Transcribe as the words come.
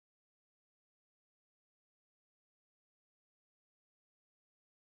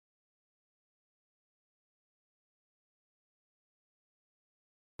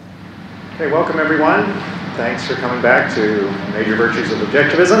Okay, welcome everyone. Thanks for coming back to Major Virtues of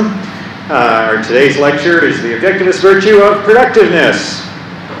Objectivism. Our today's lecture is the objectivist virtue of productiveness.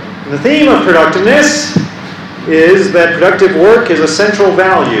 And the theme of productiveness is that productive work is a central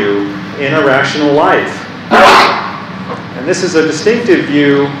value in a rational life. And this is a distinctive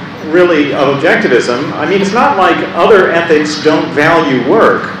view, really, of objectivism. I mean, it's not like other ethics don't value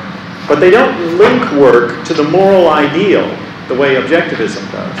work, but they don't link work to the moral ideal the way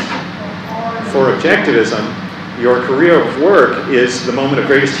objectivism does. For objectivism, your career of work is the moment of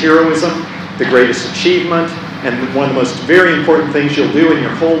greatest heroism, the greatest achievement, and one of the most very important things you'll do in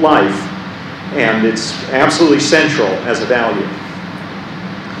your whole life. And it's absolutely central as a value.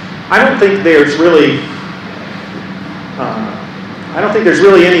 I don't think there's really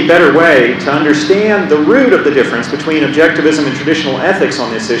any better way to understand the root of the difference between objectivism and traditional ethics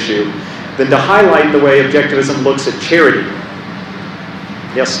on this issue than to highlight the way objectivism looks at charity.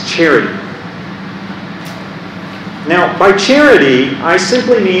 Yes, charity. Now, by charity, I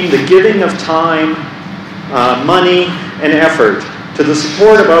simply mean the giving of time, money, and effort to the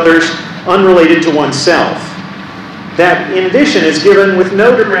support of others unrelated to oneself. That, in addition, is given with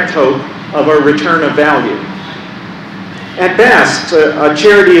no direct hope of a return of value. At best, a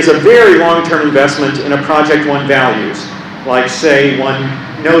charity is a very long-term investment in a project one values. Like, say, one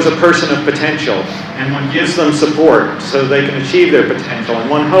knows a person of potential, and one gives them support so they can achieve their potential, and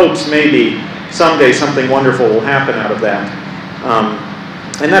one hopes maybe someday something wonderful will happen out of that.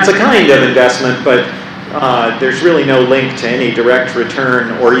 And that's a kind of investment, but there's really no link to any direct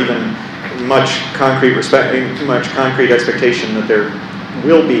return or even much concrete expectation that there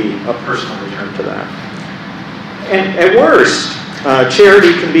will be a personal return to that. And at worst,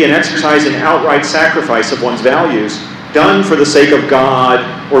 charity can be an exercise in outright sacrifice of one's values, done for the sake of God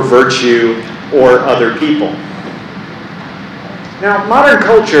or virtue or other people. Now, modern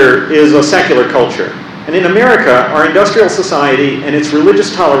culture is a secular culture, and in America, our industrial society and its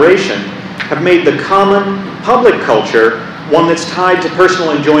religious toleration have made the common public culture one that's tied to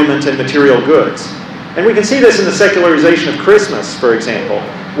personal enjoyment and material goods. And we can see this in the secularization of Christmas, for example,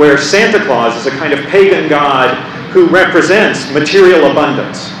 where Santa Claus is a kind of pagan god who represents material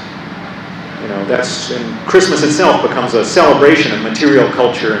abundance. You know, and Christmas itself becomes a celebration of material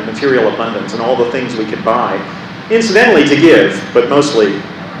culture and material abundance and all the things we can buy. Incidentally to give, but mostly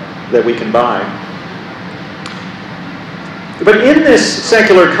that we can buy. But in this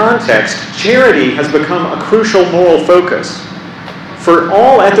secular context, charity has become a crucial moral focus. For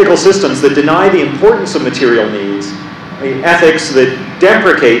all ethical systems that deny the importance of material needs, ethics that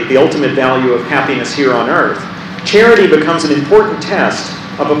deprecate the ultimate value of happiness here on earth, charity becomes an important test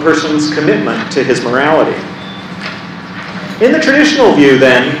of a person's commitment to his morality. In the traditional view,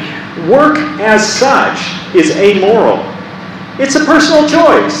 then, work as such is amoral. It's a personal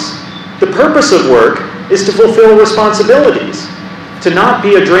choice. The purpose of work is to fulfill responsibilities, to not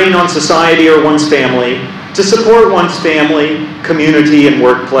be a drain on society or one's family, to support one's family, community, and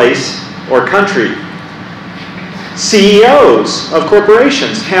workplace, or country. CEOs of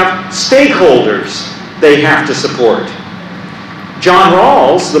corporations have stakeholders they have to support. John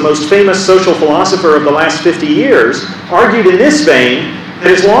Rawls, the most famous social philosopher of the last 50 years, argued in this vein that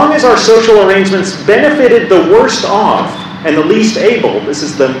as long as our social arrangements benefited the worst off and the least able, this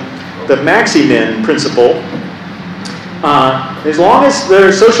is the Maximin principle, as long as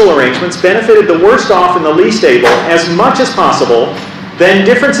their social arrangements benefited the worst off and the least able as much as possible, then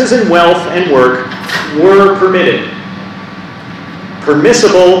differences in wealth and work were permitted.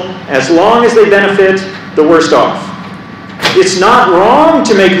 Permissible as long as they benefit the worst off. It's not wrong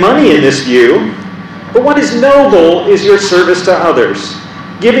to make money in this view, but what is noble is your service to others.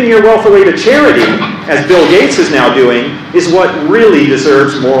 Giving your wealth away to charity, as Bill Gates is now doing, is what really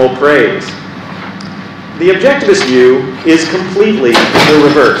deserves moral praise. The objectivist view is completely the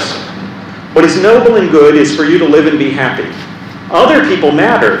reverse. What is noble and good is for you to live and be happy. Other people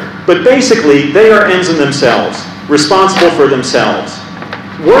matter, but basically they are ends in themselves, responsible for themselves.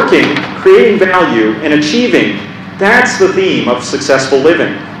 Working, creating value, and achieving, that's the theme of successful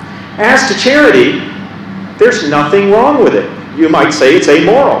living. As to charity, there's nothing wrong with it. You might say it's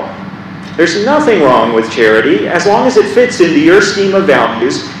amoral. There's nothing wrong with charity as long as it fits into your scheme of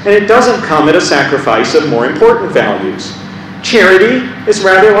values and it doesn't come at a sacrifice of more important values. Charity is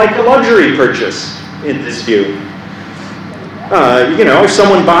rather like a luxury purchase in this view. If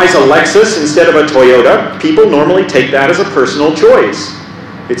someone buys a Lexus instead of a Toyota, people normally take that as a personal choice.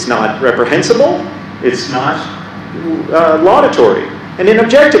 It's not reprehensible. It's not laudatory. And in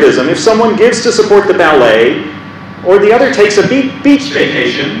objectivism, if someone gives to support the ballet, or the other takes a beach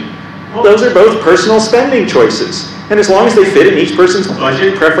vacation, well, those are both personal spending choices. And as long as they fit in each person's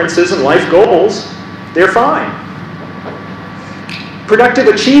budget, preferences, and life goals, they're fine. Productive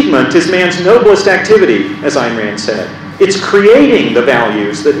achievement is man's noblest activity, as Ayn Rand said. It's creating the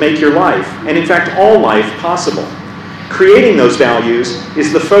values that make your life, and in fact all life, possible. Creating those values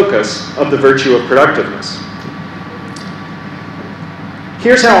is the focus of the virtue of productiveness.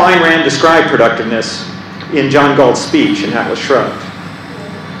 Here's how Ayn Rand described productiveness in John Galt's speech in Atlas Shrugged.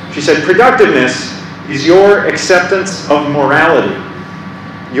 She said, "Productiveness is your acceptance of morality,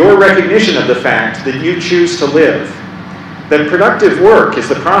 your recognition of the fact that you choose to live, that productive work is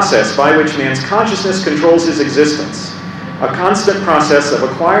the process by which man's consciousness controls his existence, a constant process of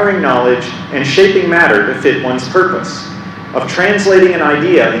acquiring knowledge and shaping matter to fit one's purpose, of translating an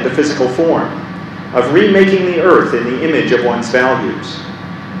idea into physical form, of remaking the earth in the image of one's values.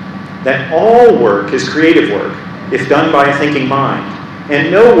 That all work is creative work if done by a thinking mind,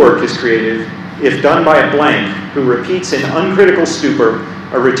 and no work is creative if done by a blank who repeats in uncritical stupor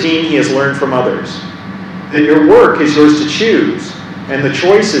a routine he has learned from others. That your work is yours to choose, and the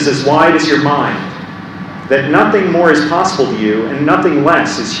choice is as wide as your mind. That nothing more is possible to you, and nothing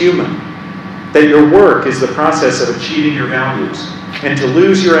less is human. That your work is the process of achieving your values, and to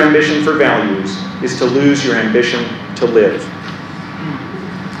lose your ambition for values is to lose your ambition to live."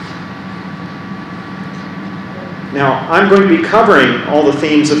 Now, I'm going to be covering all the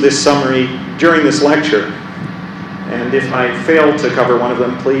themes of this summary during this lecture, and if I fail to cover one of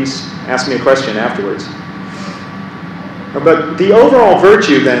them, please ask me a question afterwards. But the overall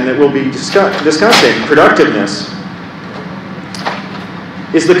virtue, then, that we'll be discussing, productiveness,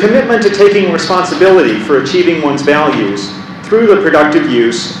 is the commitment to taking responsibility for achieving one's values through the productive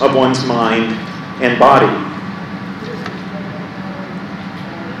use of one's mind and body.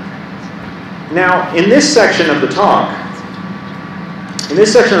 Now, in this section of the talk,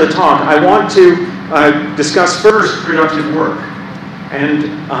 I want to discuss first productive work and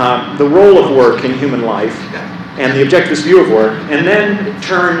the role of work in human life and the objectivist view of work, and then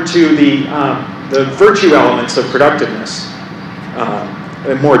turn to the virtue elements of productiveness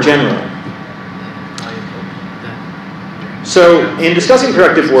more generally. So, in discussing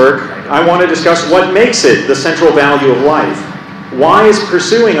productive work, I want to discuss what makes it the central value of life. Why is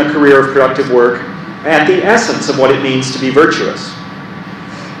pursuing a career of productive work at the essence of what it means to be virtuous?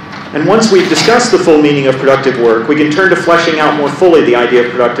 And once we've discussed the full meaning of productive work, we can turn to fleshing out more fully the idea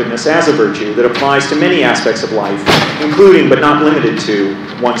of productiveness as a virtue that applies to many aspects of life, including but not limited to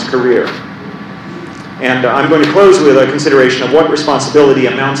one's career. And I'm going to close with a consideration of what responsibility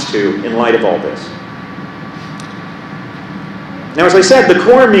amounts to in light of all this. Now, as I said, the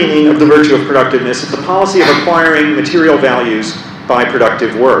core meaning of the virtue of productiveness is the policy of acquiring material values by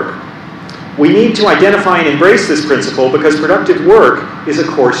productive work. We need to identify and embrace this principle because productive work is a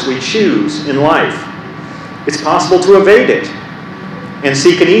course we choose in life. It's possible to evade it and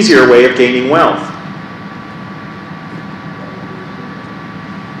seek an easier way of gaining wealth.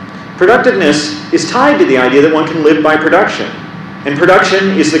 Productiveness is tied to the idea that one can live by production, and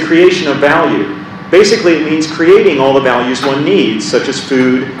production is the creation of value. Basically, it means creating all the values one needs, such as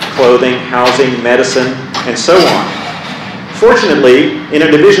food, clothing, housing, medicine, and so on. Fortunately, in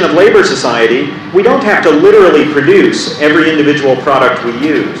a division of labor society, we don't have to literally produce every individual product we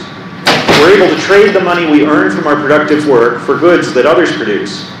use. We're able to trade the money we earn from our productive work for goods that others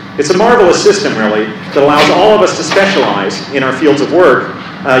produce. It's a marvelous system, really, that allows all of us to specialize in our fields of work,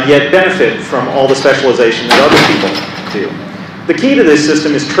 yet benefit from all the specialization that other people do. The key to this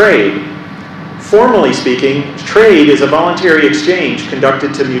system is trade. Formally speaking, trade is a voluntary exchange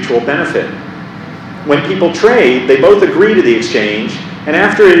conducted to mutual benefit. When people trade, they both agree to the exchange, and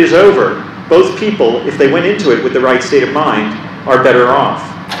after it is over, both people, if they went into it with the right state of mind, are better off.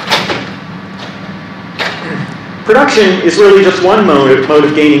 Production is really just one mode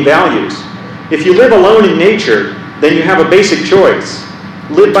of gaining values. If you live alone in nature, then you have a basic choice: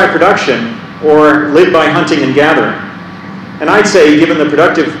 live by production or live by hunting and gathering. And I'd say, given the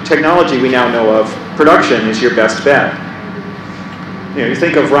productive technology we now know of, production is your best bet. You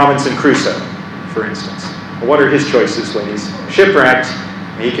think of Robinson Crusoe, for instance. What are his choices when he's shipwrecked?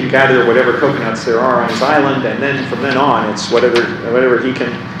 He can gather whatever coconuts there are on his island, and then from then on, it's whatever he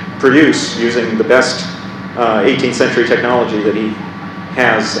can produce using the best 18th century technology that he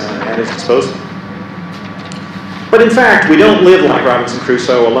has at his disposal. But in fact, we don't live like Robinson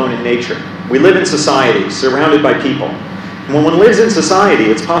Crusoe alone in nature. We live in society, surrounded by people. And when one lives in society,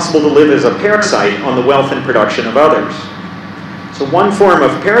 it's possible to live as a parasite on the wealth and production of others. So one form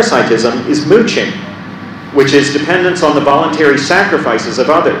of parasitism is mooching, which is dependence on the voluntary sacrifices of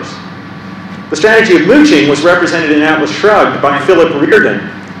others. The strategy of mooching was represented in Atlas Shrugged by Philip Reardon,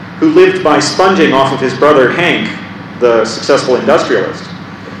 who lived by sponging off of his brother Hank the successful industrialist.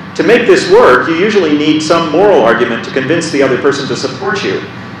 To make this work, you usually need some moral argument to convince the other person to support you.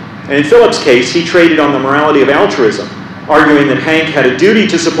 And in Philip's case, he traded on the morality of altruism, arguing that Hank had a duty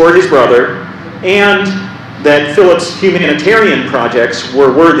to support his brother and that Philip's humanitarian projects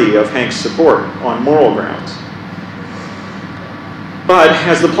were worthy of Hank's support on moral grounds. But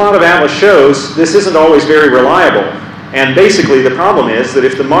as the plot of Atlas shows, this isn't always very reliable. And basically the problem is that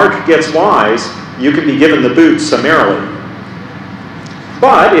if the mark gets wise, you can be given the boot summarily.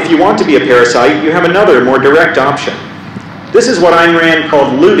 But if you want to be a parasite, you have another, more direct option. This is what Ayn Rand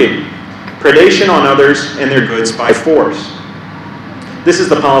called looting, predation on others and their goods by force. This is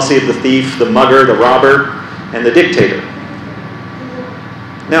the policy of the thief, the mugger, the robber, and the dictator.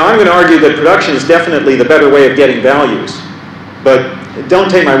 Now, I'm going to argue that production is definitely the better way of getting values, but don't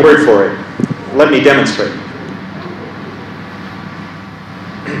take my word for it. Let me demonstrate.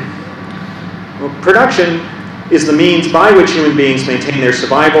 Well, production is the means by which human beings maintain their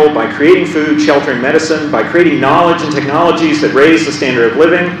survival by creating food, shelter, and medicine, by creating knowledge and technologies that raise the standard of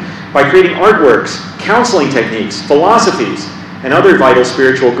living, by creating artworks, counseling techniques, philosophies, and other vital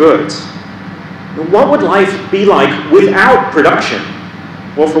spiritual goods. What would life be like without production?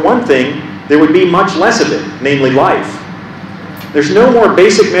 Well, for one thing, there would be much less of it, namely life. There's no more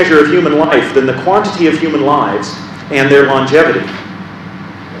basic measure of human life than the quantity of human lives and their longevity.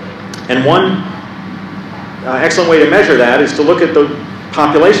 And one excellent way to measure that is to look at the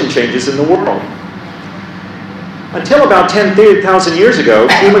population changes in the world. Until about 10,000 years ago,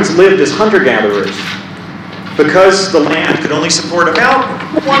 humans lived as hunter-gatherers. Because the land could only support about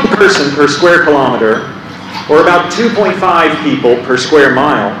one person per square kilometer, or about 2.5 people per square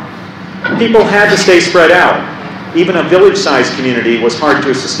mile, people had to stay spread out. Even a village-sized community was hard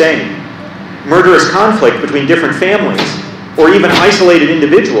to sustain. Murderous conflict between different families, or even isolated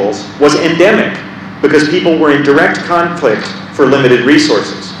individuals, was endemic because people were in direct conflict for limited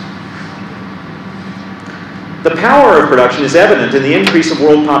resources. The power of production is evident in the increase of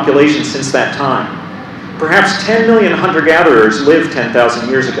world population since that time. Perhaps 10 million hunter-gatherers lived 10,000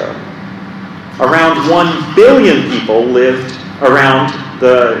 years ago. Around 1 billion people lived around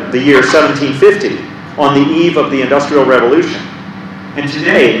the year 1750, on the eve of the Industrial Revolution. And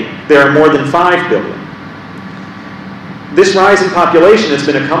today, there are more than 5 billion. This rise in population has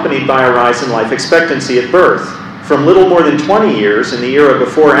been accompanied by a rise in life expectancy at birth, from little more than 20 years in the era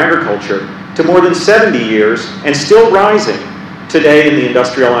before agriculture to more than 70 years, and still rising today in the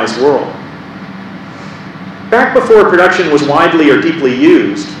industrialized world. Back before production was widely or deeply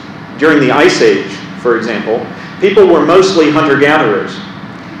used, during the Ice Age, for example, people were mostly hunter-gatherers.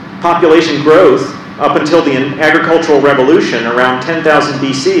 Population growth up until the agricultural revolution around 10,000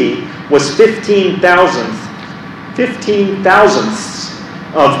 BC was 15 thousandths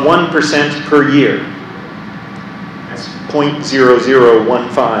of 1% per year. That's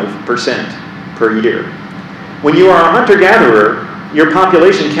 0.0015% per year. When you are a hunter-gatherer, your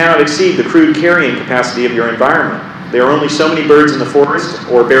population cannot exceed the crude carrying capacity of your environment. There are only so many birds in the forest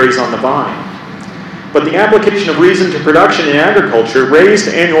or berries on the vine. But the application of reason to production in agriculture raised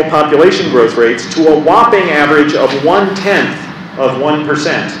annual population growth rates to a whopping average of 1/10 of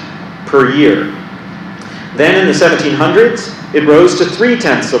 1% per year. Then in the 1700s, it rose to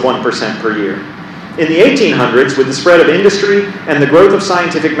 3/10 of 1% per year. In the 1800s, with the spread of industry and the growth of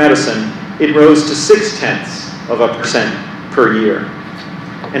scientific medicine, it rose to 0.6% of a percent per year.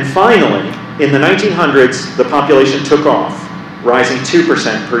 And finally, in the 1900s, the population took off, rising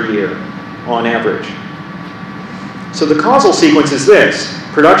 2% per year on average. So the causal sequence is this.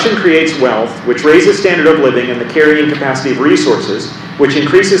 Production creates wealth, which raises standard of living and the carrying capacity of resources, which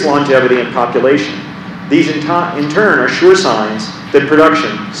increases longevity and population. These in turn are sure signs that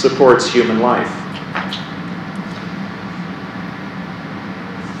production supports human life.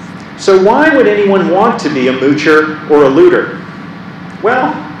 So why would anyone want to be a moocher or a looter?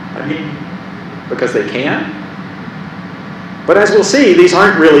 Well, I mean, because they can. But as we'll see, these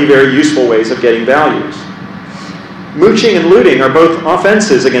aren't really very useful ways of getting values. Mooching and looting are both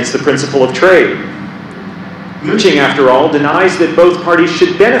offenses against the principle of trade. Mooching, after all, denies that both parties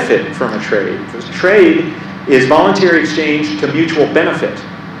should benefit from a trade, because trade is voluntary exchange to mutual benefit.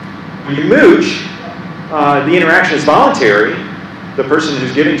 When you mooch, the interaction is voluntary. The person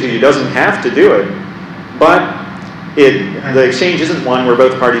who's giving to you doesn't have to do it, but the exchange isn't one where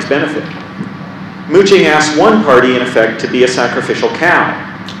both parties benefit. Mooching asks one party, in effect, to be a sacrificial cow.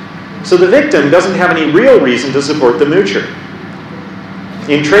 So the victim doesn't have any real reason to support the moocher.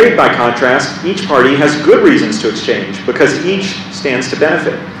 In trade, by contrast, each party has good reasons to exchange because each stands to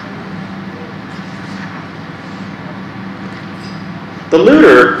benefit. The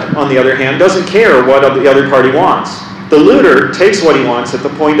looter, on the other hand, doesn't care what the other party wants. The looter takes what he wants at the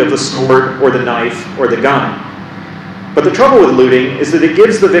point of the sword or the knife or the gun. But the trouble with looting is that it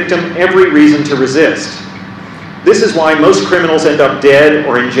gives the victim every reason to resist. This is why most criminals end up dead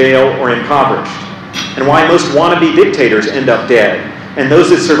or in jail or impoverished, and why most wannabe dictators end up dead, and those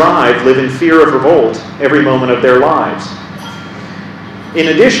that survive live in fear of revolt every moment of their lives. In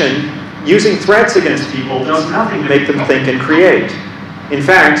addition, using threats against people does nothing to make them think and create. In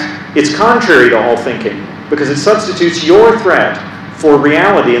fact, it's contrary to all thinking, because it substitutes your threat for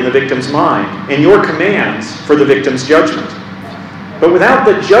reality in the victim's mind, and your commands for the victim's judgment. But without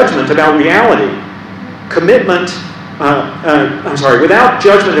the judgment about reality, without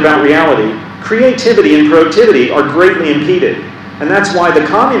judgment about reality, creativity and productivity are greatly impeded. And that's why the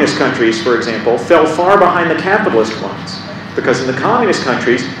communist countries, for example, fell far behind the capitalist ones. Because in the communist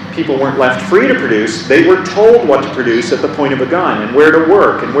countries, people weren't left free to produce. They were told what to produce at the point of a gun, and where to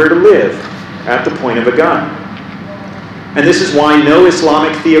work and where to live at the point of a gun. And this is why no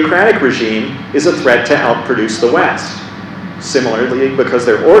Islamic theocratic regime is a threat to outproduce the West. Similarly, because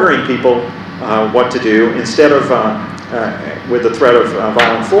they're ordering people what to do, instead of, with the threat of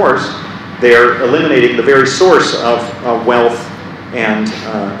violent force, they're eliminating the very source of wealth and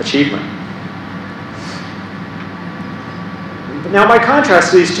achievement. Now, by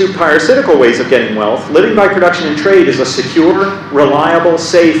contrast to these two parasitical ways of getting wealth, living by production and trade is a secure, reliable,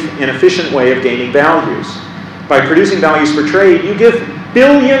 safe, and efficient way of gaining values. By producing values for trade, you give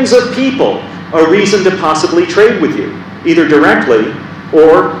billions of people a reason to possibly trade with you, either directly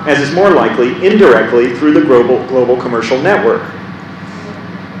or, as is more likely, indirectly through the global commercial network.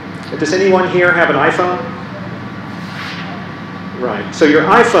 Does anyone here have an iPhone? Right. So your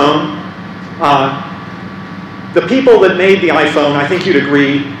iPhone, the people that made the iPhone, I think you'd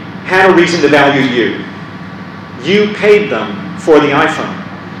agree, had a reason to value you. You paid them for the iPhone.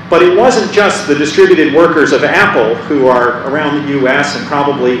 But it wasn't just the distributed workers of Apple who are around the US and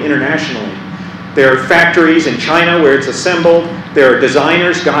probably internationally. There are factories in China where it's assembled. There are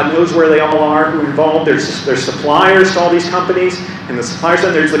designers, God knows where they all are, who are involved. There's suppliers to all these companies, and the suppliers,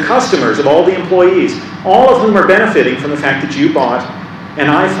 and there's the customers of all the employees, all of whom are benefiting from the fact that you bought an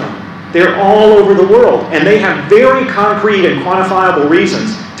iPhone. They're all over the world, and they have very concrete and quantifiable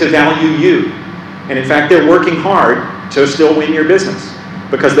reasons to value you. And in fact, they're working hard to still win your business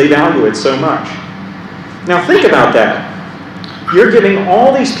because they value it so much. Now think about that. You're giving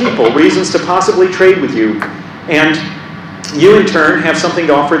all these people reasons to possibly trade with you, and you in turn have something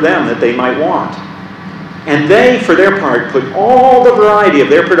to offer them that they might want. And they, for their part, put all the variety of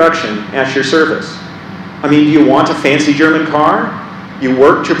their production at your service. I mean, do you want a fancy German car? You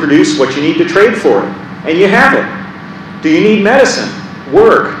work to produce what you need to trade for it, and you have it. Do you need medicine?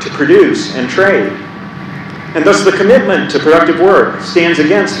 Work to produce and trade. And thus the commitment to productive work stands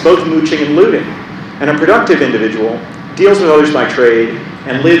against both mooching and looting. And a productive individual deals with others by trade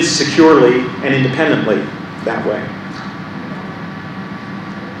and lives securely and independently that way.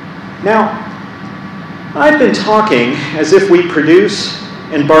 Now, I've been talking as if we produce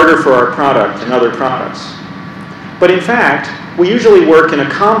and barter for our product and other products. But in fact, we usually work in a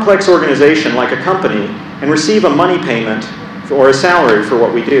complex organization like a company and receive a money payment or a salary for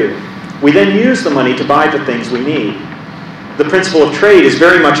what we do. We then use the money to buy the things we need. The principle of trade is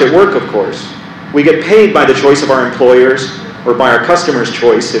very much at work, of course. We get paid by the choice of our employers or by our customers'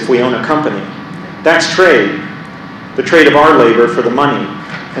 choice if we own a company. That's trade, the trade of our labor for the money.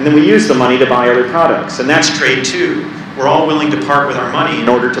 And then we use the money to buy other products. And that's trade too. We're all willing to part with our money in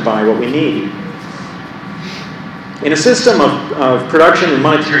order to buy what we need. In a system of production and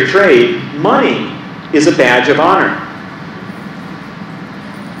monetary trade, money is a badge of honor.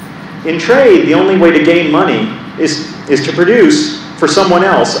 In trade, the only way to gain money is to produce for someone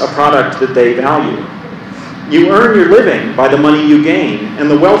else a product that they value. You earn your living by the money you gain, and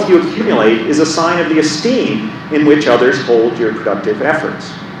the wealth you accumulate is a sign of the esteem in which others hold your productive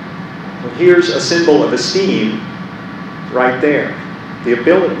efforts. Well, here's a symbol of esteem right there. The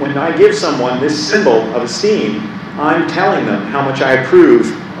ability, when I give someone this symbol of esteem, I'm telling them how much I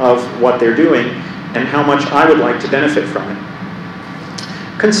approve of what they're doing and how much I would like to benefit from it.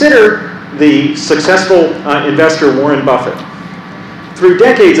 Consider the successful investor Warren Buffett. Through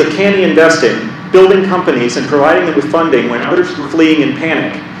decades of canny investing, building companies and providing them with funding when others were fleeing in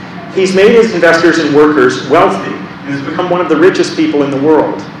panic, he's made his investors and workers wealthy and has become one of the richest people in the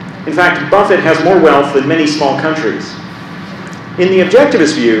world. In fact, Buffett has more wealth than many small countries. In the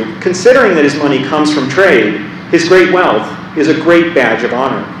objectivist view, considering that his money comes from trade, his great wealth is a great badge of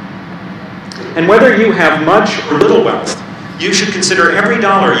honor. And whether you have much or little wealth, you should consider every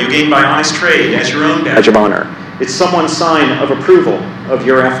dollar you gain by honest trade as your own badge of honor. It's someone's sign of approval of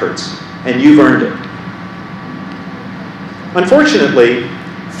your efforts, and you've earned it. Unfortunately,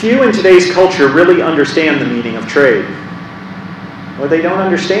 few in today's culture really understand the meaning of trade. Or they don't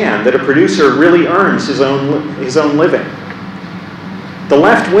understand that a producer really earns his own living. The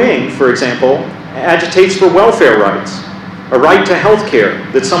left wing, for example, agitates for welfare rights, a right to health care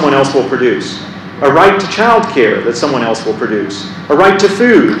that someone else will produce, a right to child care that someone else will produce, a right to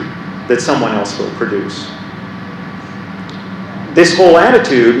food that someone else will produce. This whole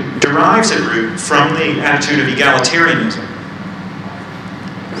attitude derives at root from the attitude of egalitarianism.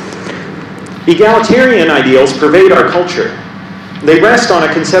 Egalitarian ideals pervade our culture. They rest on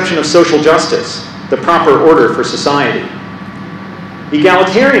a conception of social justice, the proper order for society.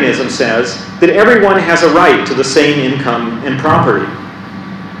 Egalitarianism says that everyone has a right to the same income and property.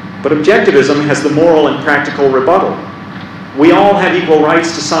 But objectivism has the moral and practical rebuttal. We all have equal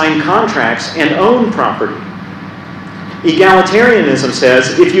rights to sign contracts and own property. Egalitarianism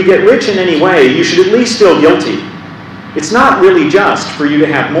says if you get rich in any way, you should at least feel guilty. It's not really just for you to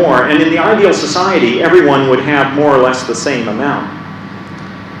have more, and in the ideal society, everyone would have more or less the same amount.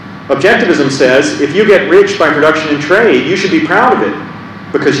 Objectivism says if you get rich by production and trade, you should be proud of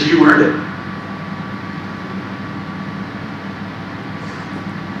it because you earned it.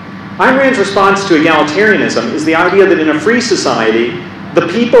 Ayn Rand's response to egalitarianism is the idea that in a free society, the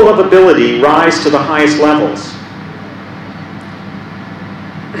people of ability rise to the highest levels.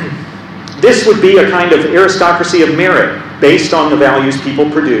 This would be a kind of aristocracy of merit based on the values people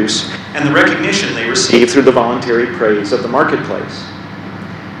produce and the recognition they receive through the voluntary praise of the marketplace.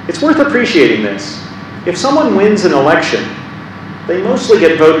 It's worth appreciating this. If someone wins an election, they mostly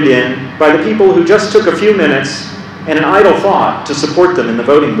get voted in by the people who just took a few minutes and an idle thought to support them in the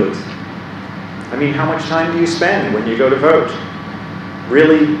voting booth. I mean, how much time do you spend when you go to vote?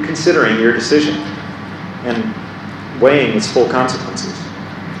 Really considering your decision and weighing its full consequences.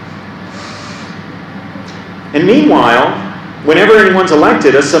 And meanwhile, whenever anyone's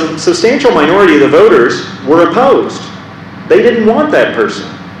elected, a substantial minority of the voters were opposed. They didn't want that person.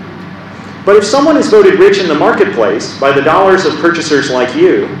 But if someone is voted rich in the marketplace by the dollars of purchasers like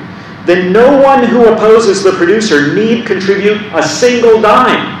you, then no one who opposes the producer need contribute a single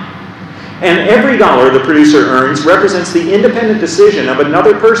dime. And every dollar the producer earns represents the independent decision of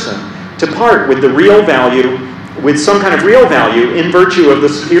another person to part with the real value, with some kind of real value in virtue of the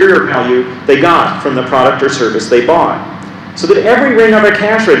superior value they got from the product or service they bought. So that every ring of a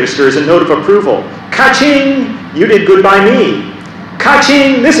cash register is a note of approval. Ka-ching! You did good by me.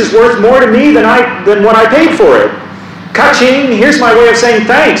 Ka-ching! This is worth more to me than what I paid for it. Ka-ching! Here's my way of saying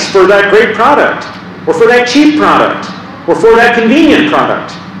thanks for that great product, or for that cheap product, or for that convenient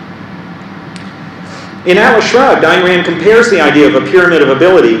product. In Atlas Shrugged, Ayn Rand compares the idea of a pyramid of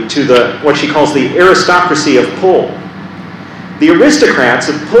ability to what she calls the aristocracy of pull. The aristocrats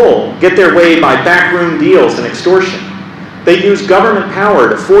of pull get their way by backroom deals and extortion. They use government power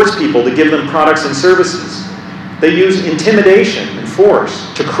to force people to give them products and services. They use intimidation and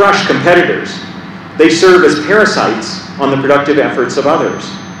force to crush competitors. They serve as parasites on the productive efforts of others.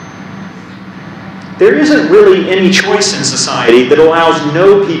 There isn't really any choice in society that allows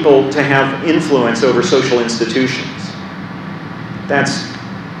no people to have influence over social institutions. That's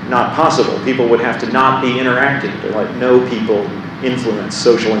not possible. People would have to not be interacting to let no people influence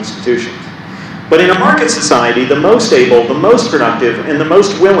social institutions. But in a market society, the most able, the most productive, and the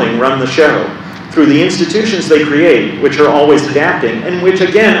most willing run the show through the institutions they create, which are always adapting, and which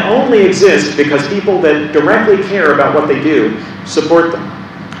again only exist because people that directly care about what they do support them.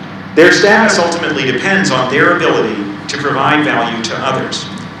 Their status ultimately depends on their ability to provide value to others.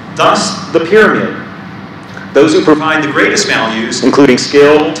 Thus, the pyramid. Those who provide the greatest values, including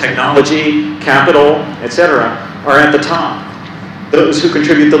skill, technology, capital, etc., are at the top. Those who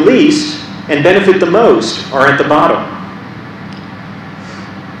contribute the least and benefit the most are at the bottom.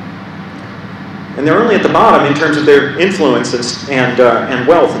 And they're only at the bottom in terms of their influence and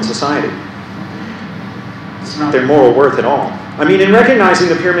wealth in society. It's not their moral worth at all. I mean, in recognizing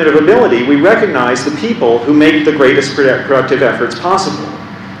the pyramid of ability, we recognize the people who make the greatest productive efforts possible.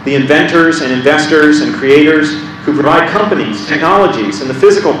 The inventors and investors and creators who provide companies, technologies, and the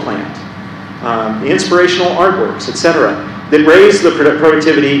physical plant, the inspirational artworks, etc., that raise the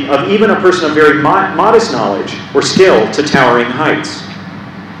productivity of even a person of very modest knowledge or skill to towering heights.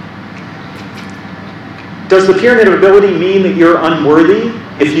 Does the pyramid of ability mean that you're unworthy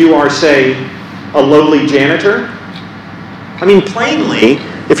if you are, say, a lowly janitor? I mean, plainly,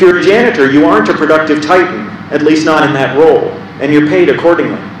 if you're a janitor, you aren't a productive titan, at least not in that role, and you're paid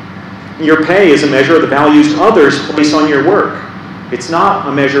accordingly. Your pay is a measure of the values others place on your work. It's not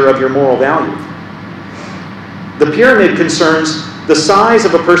a measure of your moral value. The pyramid concerns the size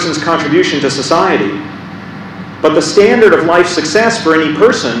of a person's contribution to society. But the standard of life success for any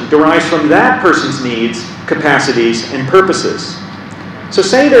person derives from that person's needs, capacities, and purposes. So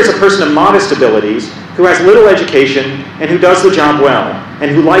say there's a person of modest abilities who has little education and who does the job well and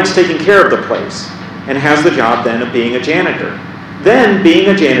who likes taking care of the place and has the job then of being a janitor. Then being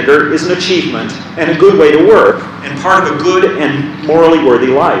a janitor is an achievement and a good way to work and part of a good and morally worthy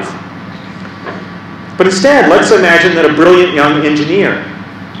life. But instead, let's imagine that a brilliant young engineer,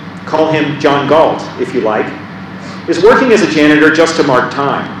 call him John Galt if you like, is working as a janitor just to mark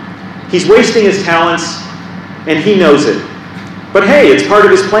time. He's wasting his talents and he knows it. But hey, it's part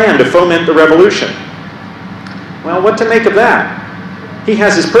of his plan to foment the revolution. Well, what to make of that? He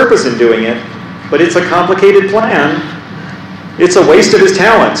has his purpose in doing it, but it's a complicated plan. It's a waste of his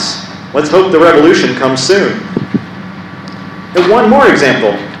talents. Let's hope the revolution comes soon. And one more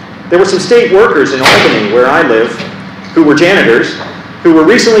example. There were some state workers in Albany, where I live, who were janitors, who were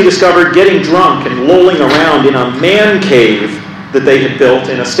recently discovered getting drunk and lolling around in a man cave that they had built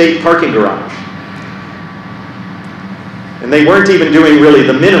in a state parking garage. And they weren't even doing really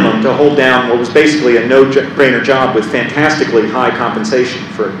the minimum to hold down what was basically a no-brainer job with fantastically high compensation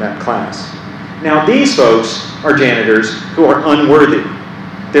for that class. Now these folks are janitors who are unworthy.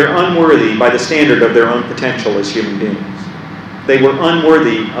 They're unworthy by the standard of their own potential as human beings. They were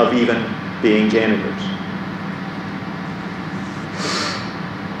unworthy of even being janitors.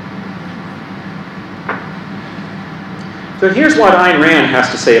 So here's what Ayn Rand has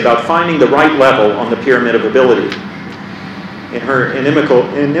to say about finding the right level on the pyramid of ability. In her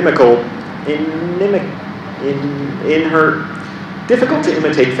difficult to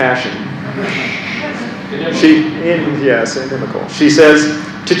imitate fashion, she says,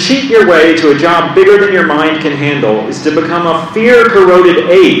 to cheat your way to a job bigger than your mind can handle is to become a fear-corroded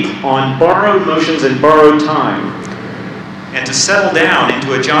ape on borrowed motions and borrowed time. And to settle down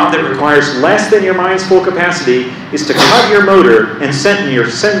into a job that requires less than your mind's full capacity is to cut your motor and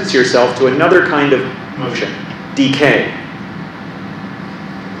sentence yourself to another kind of motion, decay.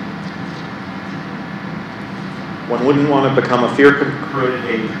 One wouldn't want to become a fear-corroded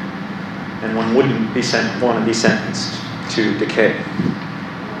ape, and one wouldn't want to be sentenced to decay.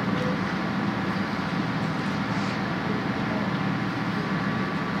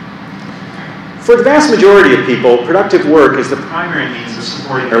 For the vast majority of people, productive work is the primary means of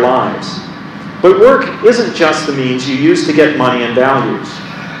supporting their lives. But work isn't just the means you use to get money and values.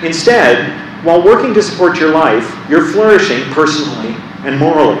 Instead, while working to support your life, you're flourishing personally and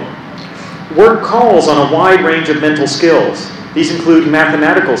morally. Work calls on a wide range of mental skills. These include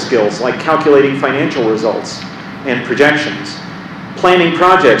mathematical skills like calculating financial results and projections, planning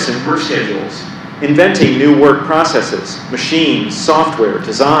projects and work schedules, inventing new work processes, machines, software,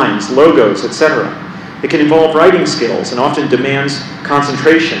 designs, logos, etc. It can involve writing skills and often demands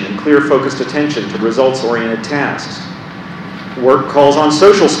concentration and clear focused attention to results-oriented tasks. Work calls on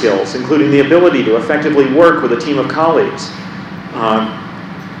social skills, including the ability to effectively work with a team of colleagues.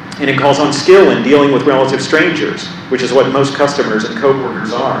 And it calls on skill in dealing with relative strangers, which is what most customers and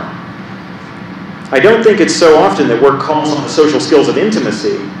coworkers are. I don't think it's so often that work calls on the social skills of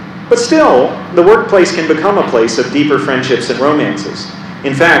intimacy, but still, the workplace can become a place of deeper friendships and romances.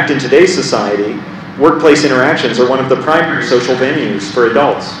 In fact, in today's society, workplace interactions are one of the primary social venues for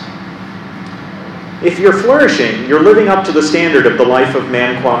adults. If you're flourishing, you're living up to the standard of the life of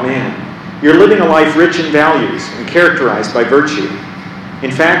man qua man. You're living a life rich in values and characterized by virtue. In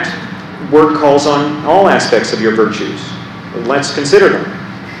fact, work calls on all aspects of your virtues. Let's consider them.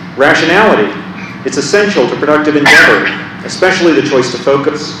 Rationality. It's essential to productive endeavor, especially the choice to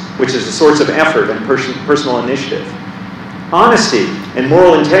focus, which is a source of effort and personal initiative. Honesty and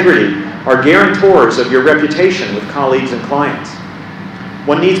moral integrity are guarantors of your reputation with colleagues and clients.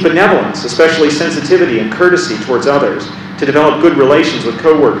 One needs benevolence, especially sensitivity and courtesy towards others, to develop good relations with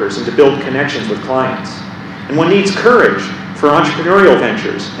coworkers and to build connections with clients. And one needs courage for entrepreneurial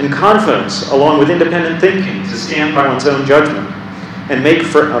ventures and confidence along with independent thinking to stand by one's own judgment and make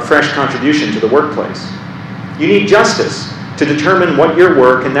a fresh contribution to the workplace. You need justice to determine what your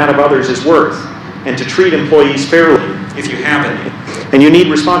work and that of others is worth and to treat employees fairly if you have any. And you need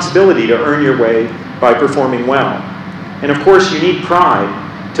responsibility to earn your way by performing well. And of course, you need pride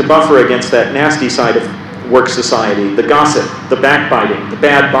to buffer against that nasty side of work society, the gossip, the backbiting, the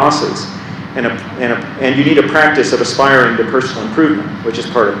bad bosses, and you need a practice of aspiring to personal improvement, which is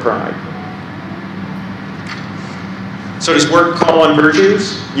part of pride. So does work call on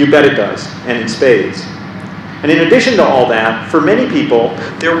virtues? You bet it does, and in spades. And in addition to all that, for many people,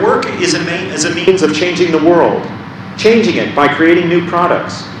 their work is a means of changing the world, changing it by creating new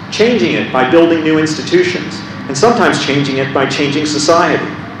products, changing it by building new institutions, and sometimes changing it by changing society.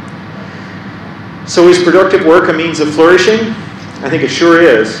 So is productive work a means of flourishing? I think it sure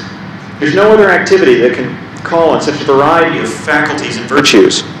is. There's no other activity that can call on such a variety of faculties and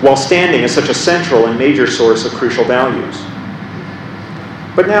virtues while standing as such a central and major source of crucial values.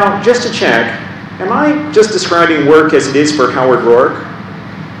 But now, just to check, am I just describing work as it is for Howard Roark,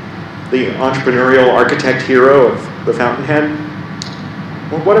 the entrepreneurial architect hero of the Fountainhead?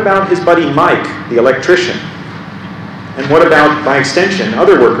 Well, what about his buddy Mike, the electrician? And what about, by extension,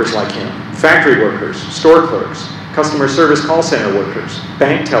 other workers like him? Factory workers, store clerks, customer service call center workers,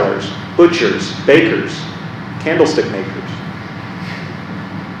 bank tellers, butchers, bakers, candlestick makers.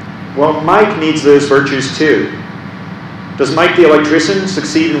 Well, Mike needs those virtues too. Does Mike the electrician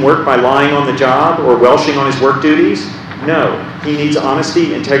succeed in work by lying on the job or welshing on his work duties? No. He needs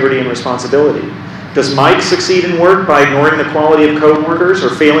honesty, integrity, and responsibility. Does Mike succeed in work by ignoring the quality of co-workers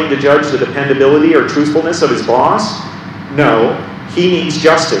or failing to judge the dependability or truthfulness of his boss? No. He needs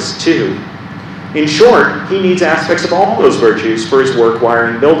justice too. In short, he needs aspects of all those virtues for his work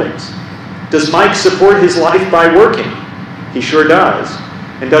wiring buildings. Does Mike support his life by working? He sure does.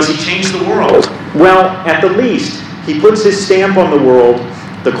 And does he change the world? Well, at the least, he puts his stamp on the world,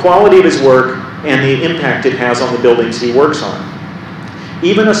 the quality of his work, and the impact it has on the buildings he works on.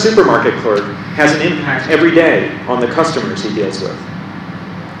 Even a supermarket clerk has an impact every day on the customers he deals with.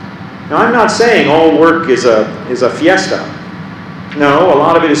 Now, I'm not saying all work is a fiesta. No, a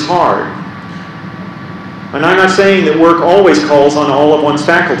lot of it is hard. And I'm not saying that work always calls on all of one's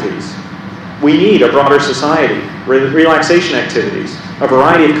faculties. We need a broader society, relaxation activities, a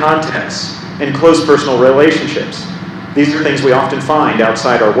variety of contexts, and close personal relationships. These are things we often find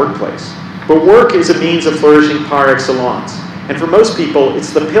outside our workplace. But work is a means of flourishing par excellence. And for most people,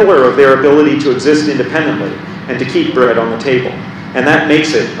 it's the pillar of their ability to exist independently and to keep bread on the table. And that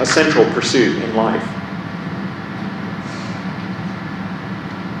makes it a central pursuit in life.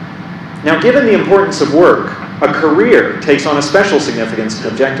 Now, given the importance of work, a career takes on a special significance in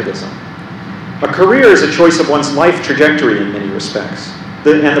objectivism. A career is a choice of one's life trajectory in many respects.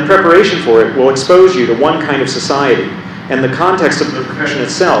 And the preparation for it will expose you to one kind of society, and the context of the profession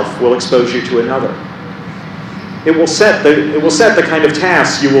itself will expose you to another. It will set the kind of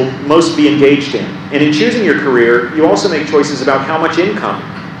tasks you will most be engaged in. And in choosing your career, you also make choices about how much income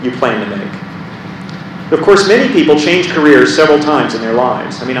you plan to make. Of course, many people change careers several times in their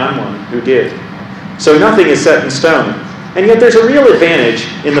lives. I mean, I'm one who did. So nothing is set in stone. And yet there's a real advantage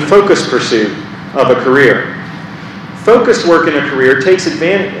in the focused pursuit of a career. Focused work in a career is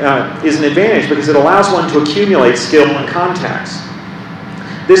an advantage because it allows one to accumulate skill and contacts.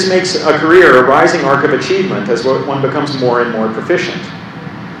 This makes a career a rising arc of achievement as one becomes more and more proficient.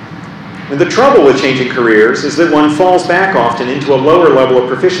 And the trouble with changing careers is that one falls back often into a lower level of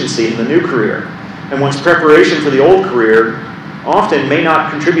proficiency in the new career, and one's preparation for the old career often may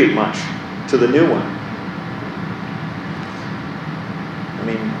not contribute much to the new one. I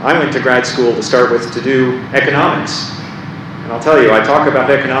mean, I went to grad school to start with to do economics. And I'll tell you, I talk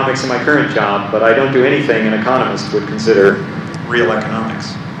about economics in my current job, but I don't do anything an economist would consider real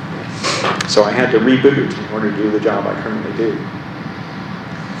economics. So I had to reboot in order to do the job I currently do.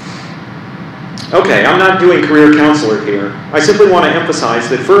 Okay, I'm not doing career counselor here. I simply want to emphasize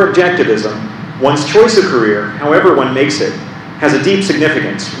that for objectivism, one's choice of career, however one makes it, has a deep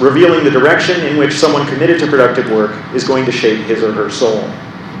significance, revealing the direction in which someone committed to productive work is going to shape his or her soul.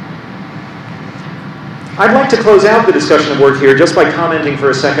 I'd like to close out the discussion of work here just by commenting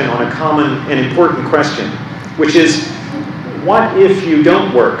for a second on a common and important question, which is, what if you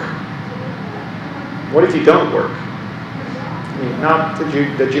don't work? What if you don't work? I mean, not that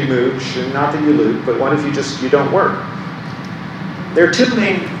you mooch, and not that you loot, but what if you don't work? There are two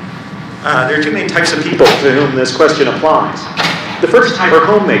main types of people to whom this question applies. The first type are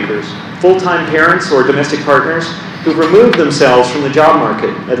homemakers, full-time parents or domestic partners who've removed themselves from the job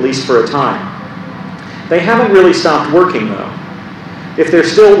market, at least for a time. They haven't really stopped working, though. If they're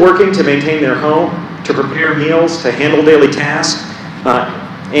still working to maintain their home, to prepare meals, to handle daily tasks,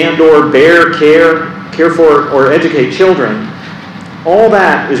 and or care for or educate children, all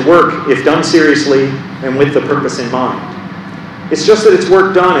that is work if done seriously and with the purpose in mind. It's just that it's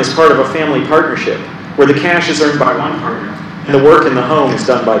work done as part of a family partnership, where the cash is earned by one partner and the work in the home is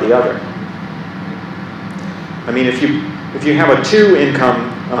done by the other. I mean, if you have a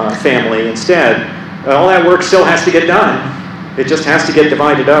two-income family instead, all that work still has to get done. It just has to get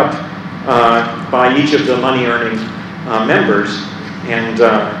divided up by each of the money-earning members and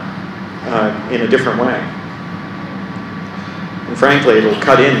in a different way. And frankly, it'll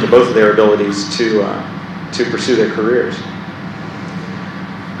cut into both of their abilities to pursue their careers.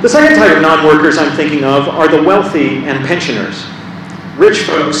 The second type of non-workers I'm thinking of are the wealthy and pensioners. Rich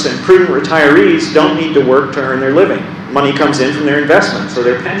folks and prudent retirees don't need to work to earn their living. Money comes in from their investments or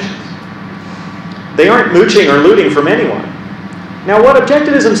their pensions. They aren't mooching or looting from anyone. Now, what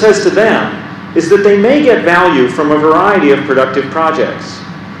objectivism says to them is that they may get value from a variety of productive projects.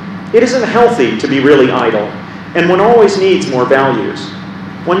 It isn't healthy to be really idle, and one always needs more values.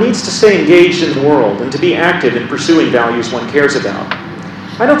 One needs to stay engaged in the world and to be active in pursuing values one cares about.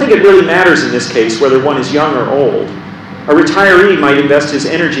 I don't think it really matters in this case whether one is young or old. A retiree might invest his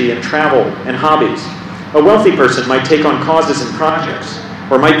energy in travel and hobbies. A wealthy person might take on causes and projects,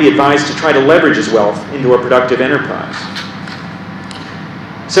 or might be advised to try to leverage his wealth into a productive enterprise.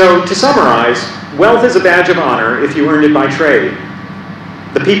 So, to summarize, wealth is a badge of honor if you earned it by trade.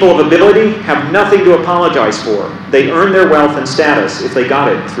 The people of ability have nothing to apologize for. They earn their wealth and status if they got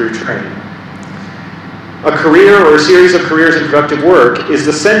it through training. A career or a series of careers in productive work is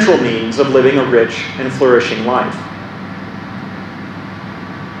the central means of living a rich and flourishing life.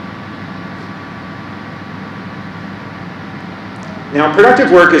 Now,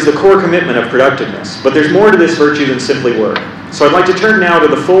 productive work is the core commitment of productiveness, but there's more to this virtue than simply work. So I'd like to turn now to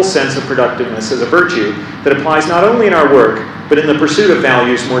the full sense of productiveness as a virtue that applies not only in our work, but in the pursuit of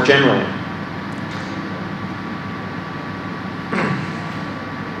values more generally.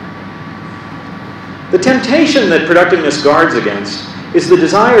 The temptation that productiveness guards against is the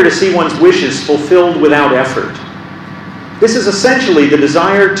desire to see one's wishes fulfilled without effort. This is essentially the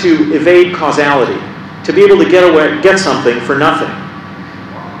desire to evade causality, to be able to get something for nothing.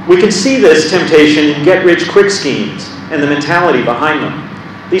 We can see this temptation in get-rich-quick schemes and the mentality behind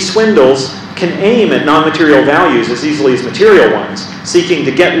them. These swindles can aim at non-material values as easily as material ones, seeking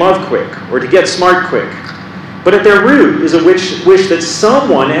to get love quick or to get smart quick. But at their root is a wish that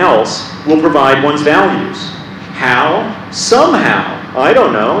someone else will provide one's values. How? Somehow. I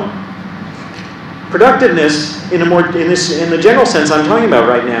don't know. Productiveness, in the general sense I'm talking about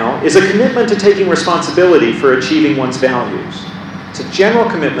right now, is a commitment to taking responsibility for achieving one's values. It's a general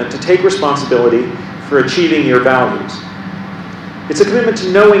commitment to take responsibility for achieving your values. It's a commitment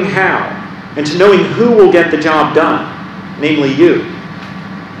to knowing how, and to knowing who will get the job done, namely you.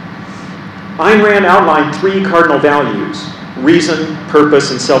 Ayn Rand outlined 3 cardinal values: reason,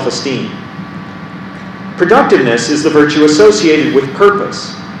 purpose, and self-esteem. Productiveness is the virtue associated with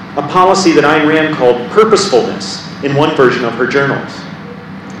purpose, a policy that Ayn Rand called purposefulness in one version of her journals.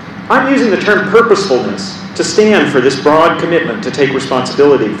 I'm using the term purposefulness to stand for this broad commitment to take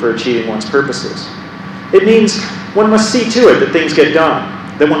responsibility for achieving one's purposes. It means one must see to it that things get done,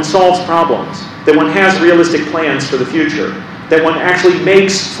 that one solves problems, that one has realistic plans for the future, that one actually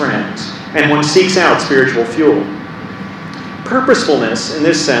makes friends, and one seeks out spiritual fuel. Purposefulness, in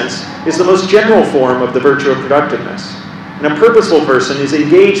this sense, is the most general form of the virtue of productiveness. And a purposeful person is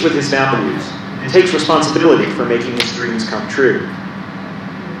engaged with his values and takes responsibility for making his dreams come true.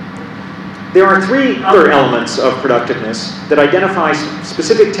 There are 3 other elements of productiveness that identify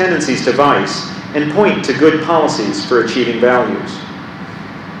specific tendencies to vice and point to good policies for achieving values.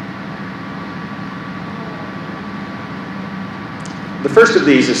 The first of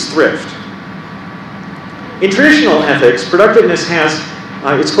these is thrift. In traditional ethics, productiveness has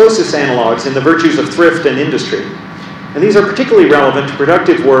its closest analogs in the virtues of thrift and industry. And these are particularly relevant to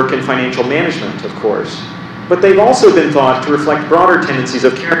productive work and financial management, of course. But they've also been thought to reflect broader tendencies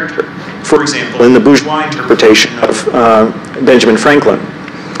of character. For example, in the bourgeois interpretation of Benjamin Franklin.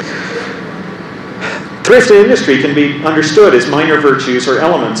 Thrift and industry can be understood as minor virtues or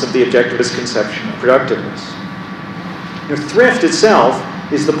elements of the objectivist conception of productiveness. Thrift itself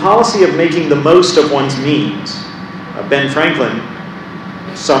is the policy of making the most of one's means. Ben Franklin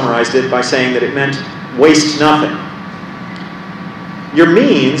summarized it by saying that it meant waste nothing. Your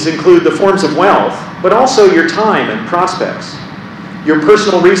means include the forms of wealth, but also your time and prospects, your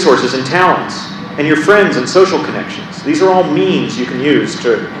personal resources and talents, and your friends and social connections. These are all means you can use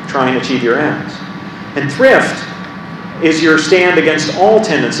to try and achieve your ends. And thrift is your stand against all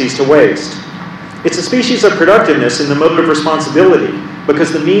tendencies to waste. It's a species of productiveness in the mode of responsibility,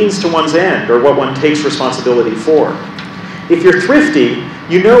 because the means to one's end are what one takes responsibility for. If you're thrifty,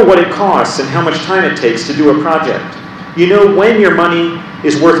 you know what it costs and how much time it takes to do a project. You know when your money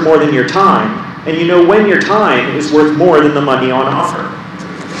is worth more than your time, and you know when your time is worth more than the money on offer.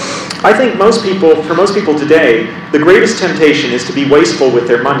 I think for most people today, the greatest temptation is to be wasteful with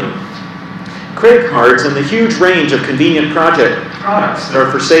their money. Credit cards and the huge range of convenient products that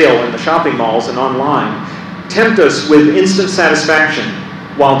are for sale in the shopping malls and online tempt us with instant satisfaction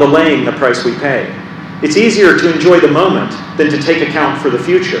while delaying the price we pay. It's easier to enjoy the moment than to take account for the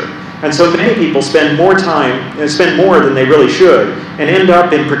future. And so many people spend more than they really should, and end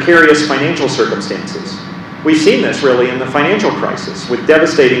up in precarious financial circumstances. We've seen this really in the financial crisis with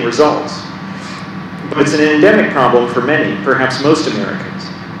devastating results. But it's an endemic problem for many, perhaps most Americans,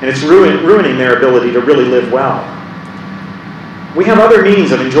 and it's ruining their ability to really live well. We have other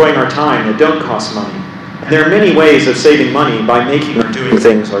means of enjoying our time that don't cost money. And there are many ways of saving money by making or doing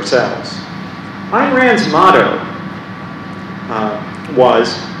things ourselves. Ayn Rand's motto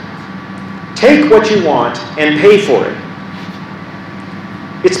was, take what you want and pay for it.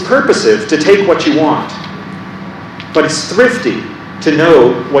 It's purposive to take what you want, but it's thrifty to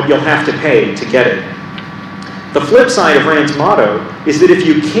know what you'll have to pay to get it. The flip side of Rand's motto is that if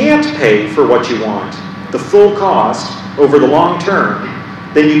you can't pay for what you want, the full cost over the long term,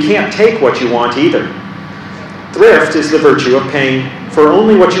 then you can't take what you want either. Thrift is the virtue of paying for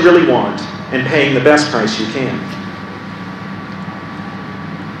only what you really want and paying the best price you can.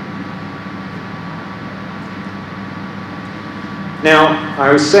 Now,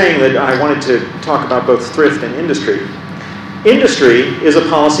 I was saying that I wanted to talk about both thrift and industry. Industry is a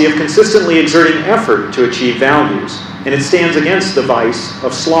policy of consistently exerting effort to achieve values, and it stands against the vice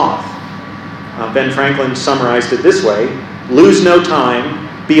of sloth. Ben Franklin summarized it this way: lose no time,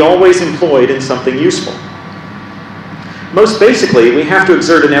 be always employed in something useful. Most basically, we have to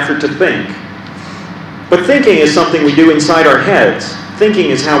exert an effort to think. But thinking is something we do inside our heads.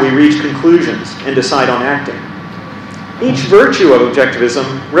 Thinking is how we reach conclusions and decide on acting. Each virtue of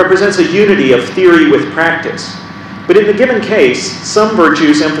objectivism represents a unity of theory with practice. But in the given case, some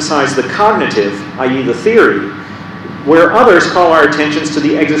virtues emphasize the cognitive, i.e. the theory, where others call our attentions to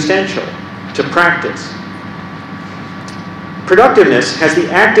the existential, to practice. Productiveness has the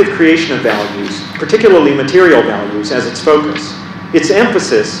active creation of values, particularly material values, as its focus. Its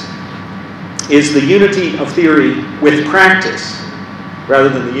emphasis is the unity of theory with practice, rather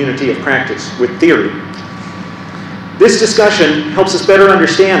than the unity of practice with theory. This discussion helps us better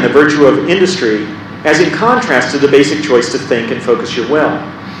understand the virtue of industry as in contrast to the basic choice to think and focus your will.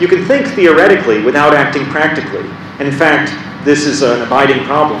 You can think theoretically without acting practically, and in fact, this is an abiding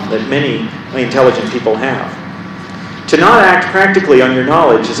problem that many intelligent people have. To not act practically on your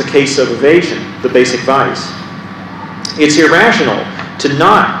knowledge is a case of evasion, the basic vice. It's irrational to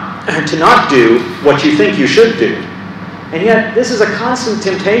not do what you think you should do. And yet, this is a constant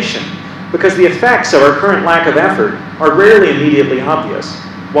temptation because the effects of our current lack of effort are rarely immediately obvious,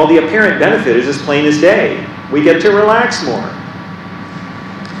 while the apparent benefit is as plain as day. We get to relax more.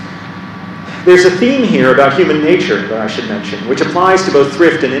 There's a theme here about human nature that I should mention, which applies to both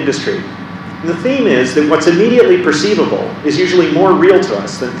thrift and industry. And the theme is that what's immediately perceivable is usually more real to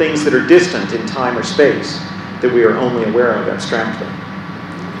us than things that are distant in time or space that we are only aware of abstractly.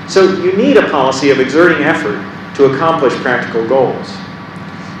 So you need a policy of exerting effort to accomplish practical goals.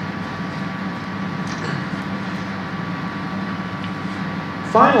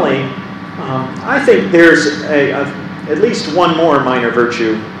 Finally, I think there's at least one more minor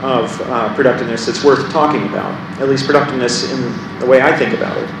virtue of productiveness that's worth talking about, at least productiveness in the way I think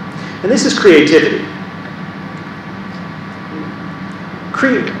about it. And this is creativity.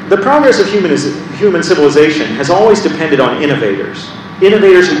 The progress of human civilization has always depended on innovators.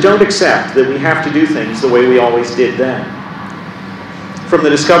 Innovators who don't accept that we have to do things the way we always did then. From the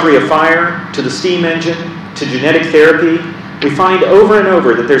discovery of fire, to the steam engine, to genetic therapy, we find over and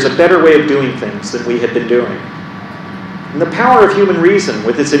over that there's a better way of doing things than we had been doing. And the power of human reason,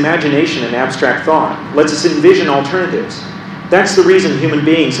 with its imagination and abstract thought, lets us envision alternatives. That's the reason human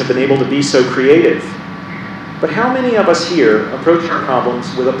beings have been able to be so creative. But how many of us here approach our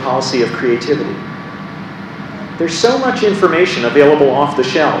problems with a policy of creativity? There's so much information available off the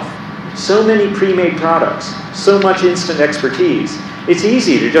shelf, so many pre-made products, so much instant expertise. It's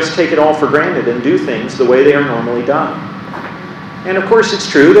easy to just take it all for granted and do things the way they are normally done. And of course, it's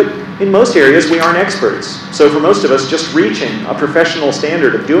true that in most areas we aren't experts. So for most of us, just reaching a professional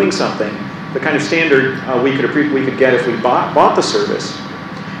standard of doing something, the kind of standard we could get if we bought the service,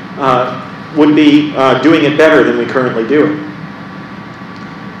 would be doing it better than we currently do it.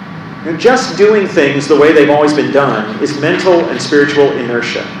 And just doing things the way they've always been done is mental and spiritual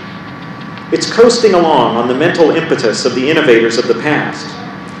inertia. It's coasting along on the mental impetus of the innovators of the past.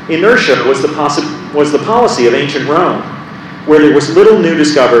 Inertia was the policy of ancient Rome, where there was little new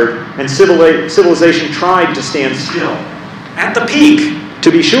discovered and civilization tried to stand still. At the peak,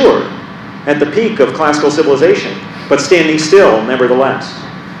 to be sure, at the peak of classical civilization, but standing still nevertheless.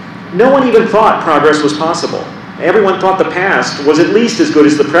 No one even thought progress was possible. Everyone thought the past was at least as good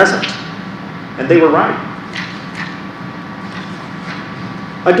as the present. And they were right.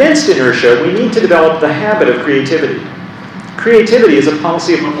 Against inertia, we need to develop the habit of creativity. Creativity is a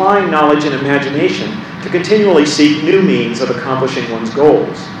policy of applying knowledge and imagination to continually seek new means of accomplishing one's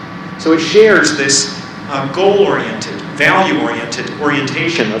goals. So it shares this goal-oriented, value-oriented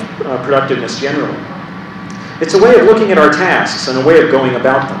orientation of productiveness generally. It's a way of looking at our tasks and a way of going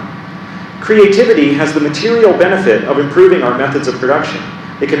about them. Creativity has the material benefit of improving our methods of production.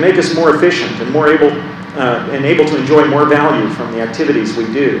 It can make us more efficient and able to enjoy more value from the activities we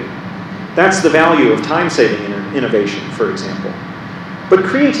do. That's the value of time-saving innovation, for example. But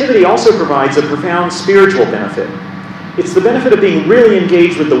creativity also provides a profound spiritual benefit. It's the benefit of being really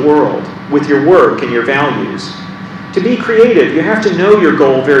engaged with the world, with your work and your values. To be creative, you have to know your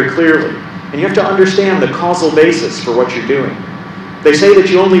goal very clearly, and you have to understand the causal basis for what you're doing. They say that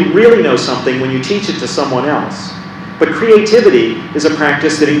you only really know something when you teach it to someone else. But creativity is a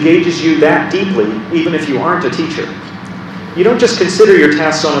practice that engages you that deeply, even if you aren't a teacher. You don't just consider your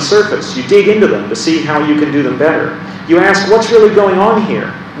tasks on a surface. You dig into them to see how you can do them better. You ask, what's really going on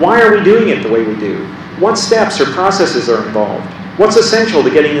here? Why are we doing it the way we do? What steps or processes are involved? What's essential to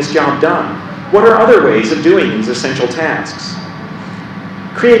getting this job done? What are other ways of doing these essential tasks?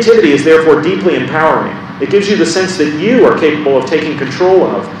 Creativity is therefore deeply empowering. It gives you the sense that you are capable of taking control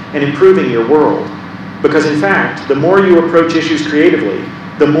of and improving your world. Because in fact, the more you approach issues creatively,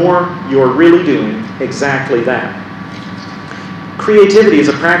 the more you're really doing exactly that. Creativity is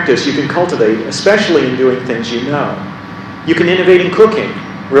a practice you can cultivate, especially in doing things you know. You can innovate in cooking,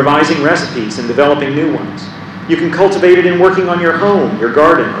 revising recipes and developing new ones. You can cultivate it in working on your home, your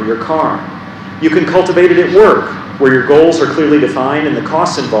garden, or your car. You can cultivate it at work, where your goals are clearly defined and the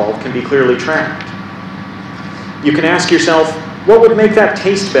costs involved can be clearly tracked. You can ask yourself, what would make that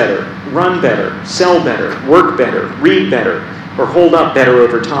taste better, run better, sell better, work better, read better, or hold up better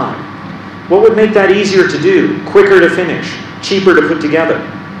over time? What would make that easier to do, quicker to finish, cheaper to put together?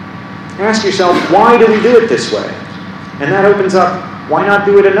 Ask yourself, why do we do it this way? And that opens up, why not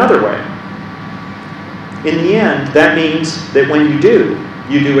do it another way? In the end, that means that when you do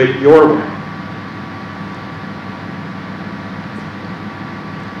it your way.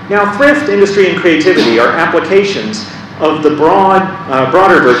 Now, thrift, industry, and creativity are applications of the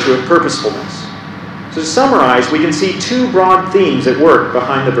broader virtue of purposefulness. So to summarize, we can see two broad themes at work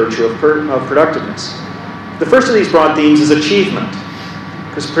behind the virtue of productiveness. The first of these broad themes is achievement,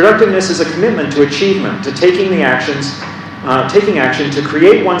 because productiveness is a commitment to achievement, to taking action to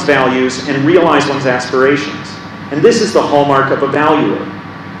create one's values and realize one's aspirations. And this is the hallmark of a valuer.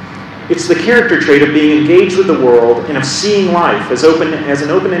 It's the character trait of being engaged with the world and of seeing life as an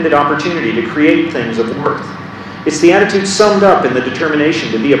open-ended opportunity to create things of worth. It's the attitude summed up in the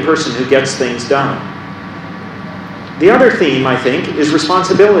determination to be a person who gets things done. The other theme, I think, is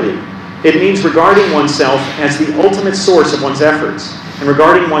responsibility. It means regarding oneself as the ultimate source of one's efforts, and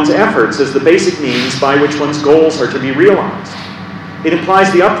regarding one's efforts as the basic means by which one's goals are to be realized. It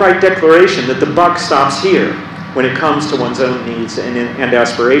implies the upright declaration that the buck stops here when it comes to one's own needs and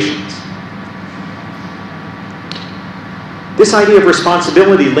aspirations. This idea of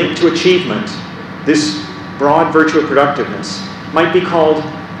responsibility linked to achievement, this broad virtue of productiveness, might be called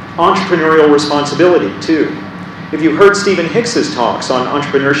entrepreneurial responsibility too. If you heard Stephen Hicks's talks on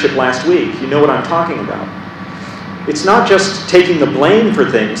entrepreneurship last week, you know what I'm talking about. It's not just taking the blame for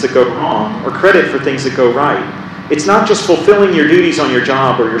things that go wrong or credit for things that go right. It's not just fulfilling your duties on your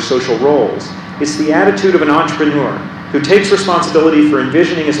job or your social roles. It's the attitude of an entrepreneur who takes responsibility for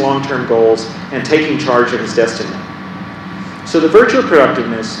envisioning his long-term goals and taking charge of his destiny. So the virtue of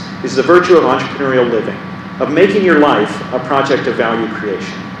productiveness is the virtue of entrepreneurial living, of making your life a project of value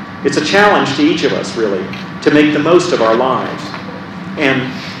creation. It's a challenge to each of us, really, to make the most of our lives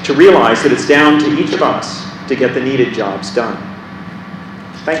and to realize that it's down to each of us to get the needed jobs done.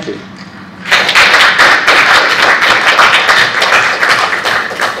 Thank you.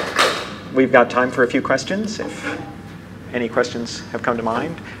 We've got time for a few questions, if any questions have come to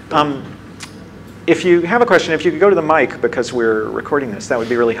mind. If you have a question, if you could go to the mic because we're recording this, that would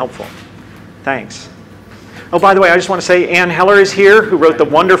be really helpful. Thanks. Oh, by the way, I just want to say Ann Heller is here, who wrote the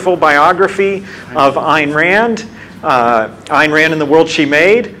wonderful biography of Ayn Rand, Ayn Rand and the World She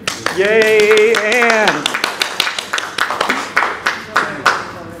Made. Yay, Ann!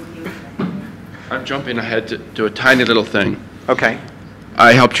 I'm jumping ahead to a tiny little thing. Okay.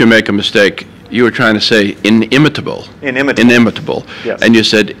 I helped you make a mistake. You were trying to say inimitable. Inimitable. Inimitable. Yes. And you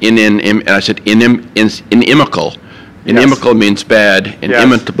said and I said inimical. Inimical means bad, and yes.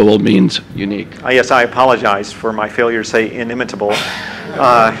 Imitable means unique. Yes, I apologize for my failure to say inimitable.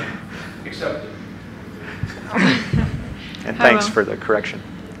 Accepted. And thanks for the correction.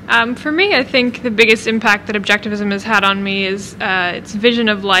 For me, I think the biggest impact that objectivism has had on me is its vision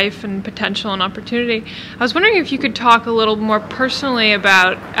of life and potential and opportunity. I was wondering if you could talk a little more personally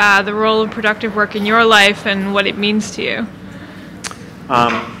about the role of productive work in your life and what it means to you.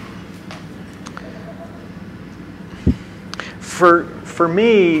 for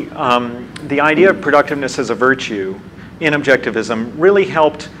me, the idea of productiveness as a virtue in objectivism really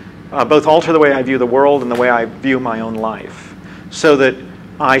helped both alter the way I view the world and the way I view my own life, so that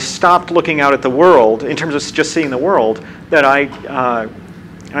I stopped looking out at the world in terms of just seeing the world, that I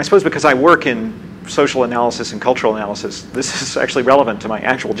suppose because I work in social analysis and cultural analysis, this is actually relevant to my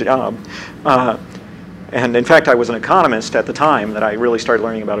actual job. And in fact, I was an economist at the time that I really started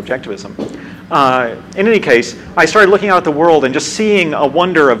learning about objectivism. In any case, I started looking out at the world and just seeing a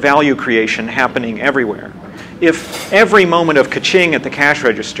wonder of value creation happening everywhere. If every moment of ka-ching at the cash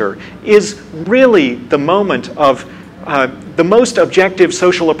register is really the moment of the most objective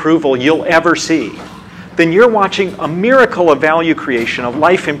social approval you'll ever see, then you're watching a miracle of value creation, of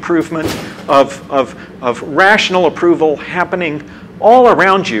life improvement, of rational approval happening all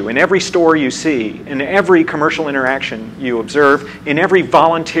around you, in every store you see, in every commercial interaction you observe, in every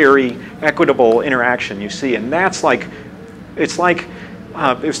voluntary, equitable interaction you see. And that's like, it's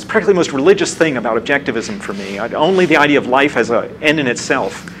practically the most religious thing about objectivism for me. Only the idea of life as an end in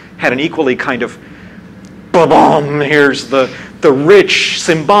itself had an equally kind of, ba-bum, here's the rich,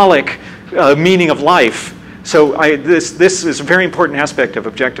 symbolic meaning of life. So this is a very important aspect of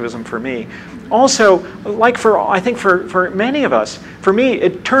objectivism for me. Also, like I think for many of us, for me,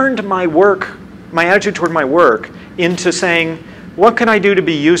 it turned my work, my attitude toward my work, into saying, what can I do to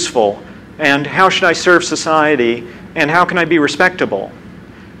be useful? And how should I serve society? And how can I be respectable?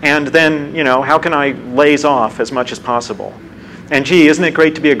 And then, how can I laze off as much as possible? And gee, isn't it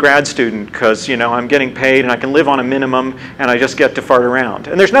great to be a grad student, because I'm getting paid and I can live on a minimum and I just get to fart around.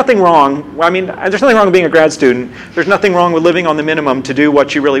 And there's nothing wrong, there's nothing wrong with being a grad student. There's nothing wrong with living on the minimum to do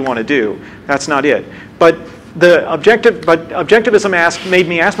what you really want to do. That's not it. But objectivism made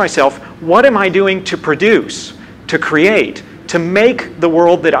me ask myself, what am I doing to produce, to create, to make the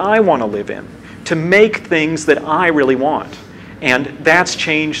world that I want to live in, to make things that I really want? And that's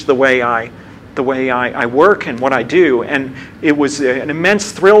changed the way I work and what I do. And it was an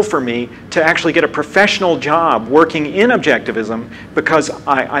immense thrill for me to actually get a professional job working in objectivism, because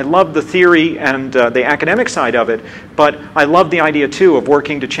I love the theory and the academic side of it, but I love the idea too of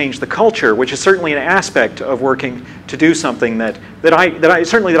working to change the culture, which is certainly an aspect of working to do something that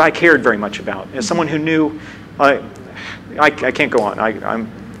I cared very much about. As someone who knew, I can't go on.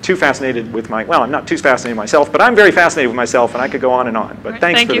 I'm too fascinated with I'm not too fascinated myself, but I'm very fascinated with myself, and I could go on and on. But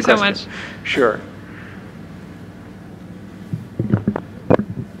thanks for the question. Thank you so much. Sure.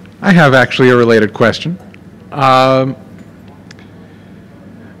 I have actually a related question. I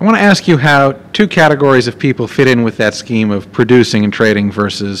want to ask you how two categories of people fit in with that scheme of producing and trading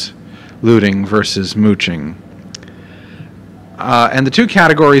versus looting versus mooching. And the two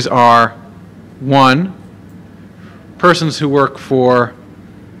categories are, one, persons who work for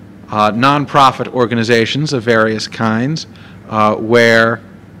nonprofit organizations of various kinds, where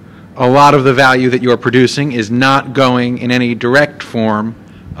a lot of the value that you're producing is not going in any direct form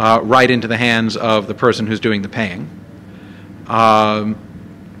right into the hands of the person who's doing the paying.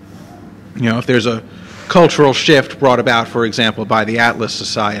 If there's a cultural shift brought about, for example, by the Atlas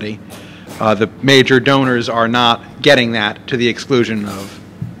Society, the major donors are not getting that to the exclusion of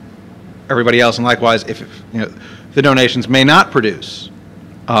everybody else, and likewise, if the donations may not produce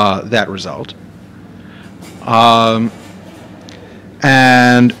that result.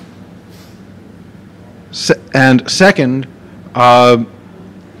 And second,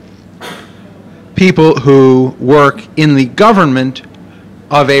 people who work in the government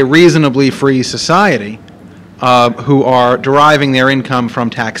of a reasonably free society, who are deriving their income from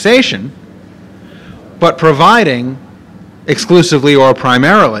taxation, but providing exclusively or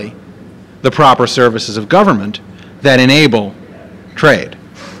primarily the proper services of government that enable trade.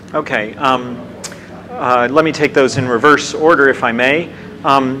 Okay, let me take those in reverse order, if I may.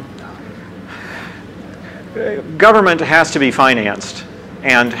 Government has to be financed,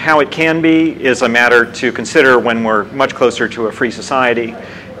 and how it can be is a matter to consider when we're much closer to a free society.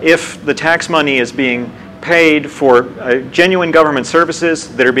 If the tax money is being paid for genuine government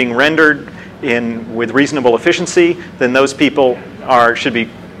services that are being rendered with reasonable efficiency, then those people should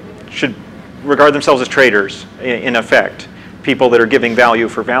regard themselves as traders, in effect. People that are giving value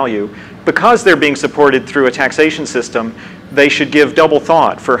for value. Because they're being supported through a taxation system, they should give double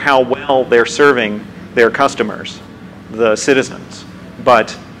thought for how well they're serving their customers, the citizens.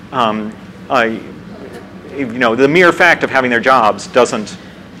 But the mere fact of having their jobs doesn't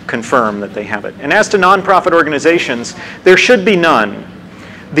confirm that they have it. And as to nonprofit organizations, there should be none.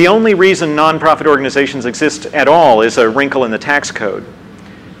 The only reason nonprofit organizations exist at all is a wrinkle in the tax code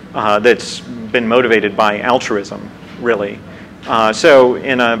that's been motivated by altruism, really. So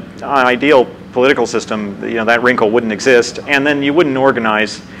in an ideal political system, that wrinkle wouldn't exist, and then you wouldn't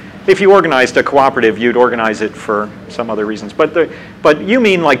organize. If you organized a cooperative, you'd organize it for some other reasons. But you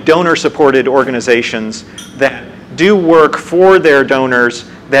mean like donor-supported organizations that do work for their donors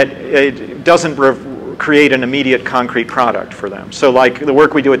that it doesn't create an immediate concrete product for them. So like the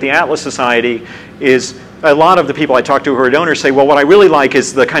work we do at the Atlas Society is, a lot of the people I talk to who are donors say, well, what I really like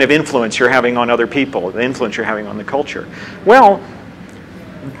is the kind of influence you're having on other people, the influence you're having on the culture. Well,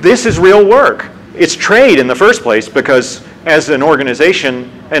 this is real work. It's trade in the first place, because as an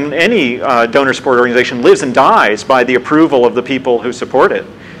organization, and any donor support organization lives and dies by the approval of the people who support it.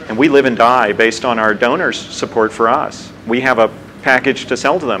 And we live and die based on our donors' support for us. We have a package to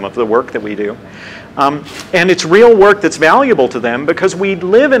sell to them of the work that we do. And it's real work that's valuable to them because we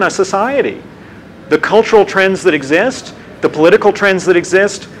live in a society. The cultural trends that exist, the political trends that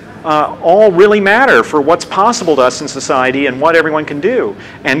exist, all really matter for what's possible to us in society and what everyone can do.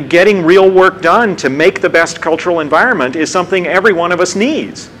 And getting real work done to make the best cultural environment is something every one of us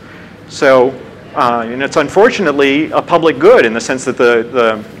needs. So, and it's unfortunately a public good in the sense that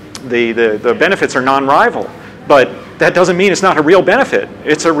the benefits are non-rival. But that doesn't mean it's not a real benefit.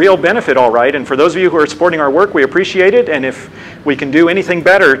 It's a real benefit, all right. And for those of you who are supporting our work, we appreciate it. And if we can do anything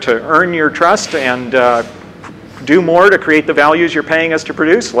better to earn your trust and do more to create the values you're paying us to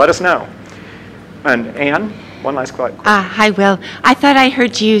produce, let us know. And Anne, one last question. Hi, Will. I thought I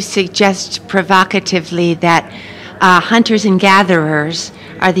heard you suggest provocatively that hunters and gatherers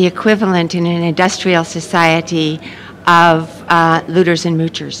are the equivalent in an industrial society of looters and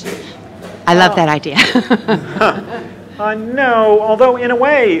moochers. I love that idea. No, although in a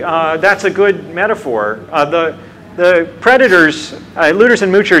way, that's a good metaphor. The predators, looters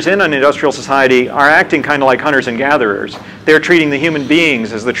and moochers in an industrial society are acting kind of like hunters and gatherers. They're treating the human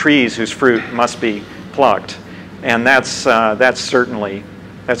beings as the trees whose fruit must be plucked. And that's certainly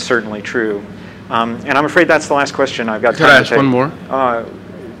true. And I'm afraid that's the last question I've got time to take. Could I ask one more?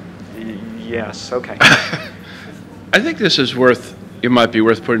 Yes, okay. I think this is it might be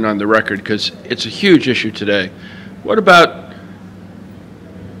worth putting on the record because it's a huge issue today. What about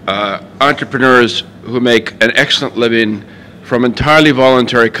entrepreneurs who make an excellent living from entirely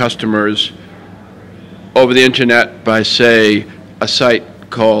voluntary customers over the internet by, say, a site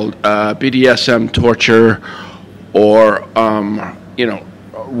called BDSM Torture, or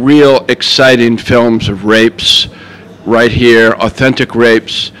real exciting films of rapes right here, authentic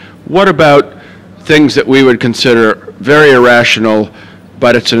rapes? What about things that we would consider very irrational,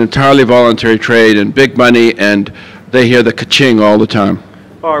 but it's an entirely voluntary trade and big money, and they hear the ka-ching all the time?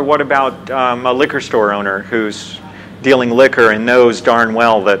 Or what about a liquor store owner who's dealing liquor and knows darn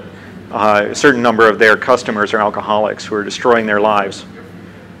well that a certain number of their customers are alcoholics who are destroying their lives?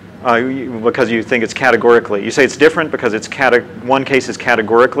 Because you think it's categorically. You say it's different because it's one case is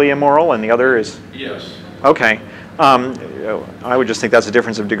categorically immoral and the other is? Yes. Okay. I would just think that's a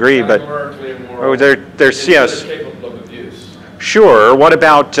difference of degree, Categorically but immoral. there's yes. Capable of abuse. Sure. What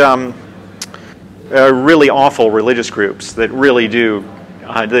about really awful religious groups that really do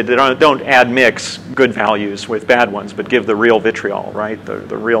they don't admix good values with bad ones, but give the real vitriol, right?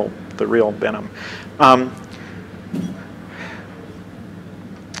 The real venom.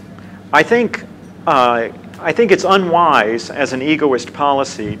 I think it's unwise as an egoist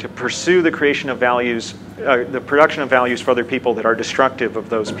policy to pursue the creation of values, the production of values for other people that are destructive of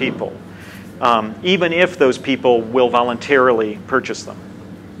those people, even if those people will voluntarily purchase them,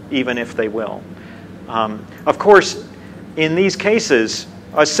 even if they will. Of course, in these cases,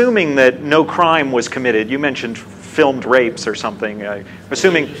 assuming that no crime was committed, you mentioned filmed rapes or something.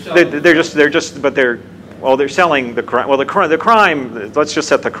 Assuming they're selling the crime. Well, the crime. Let's just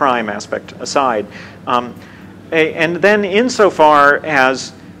set the crime aspect aside, and then insofar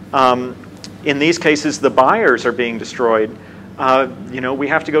as in these cases the buyers are being destroyed, we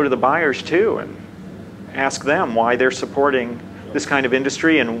have to go to the buyers too and ask them why they're supporting this kind of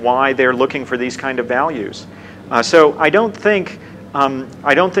industry and why they're looking for these kind of values. So I don't think in an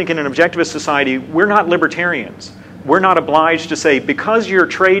objectivist society we're not libertarians. We're not obliged to say, because you're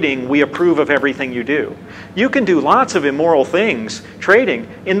trading, we approve of everything you do. You can do lots of immoral things trading.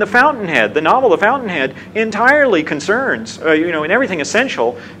 In The Fountainhead, the novel The Fountainhead entirely concerns, in everything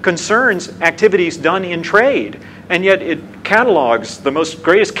essential, concerns activities done in trade. And yet it catalogs the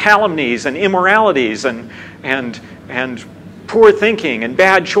greatest calumnies and immoralities and poor thinking and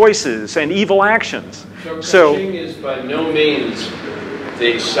bad choices and evil actions. So ka-ching is by no means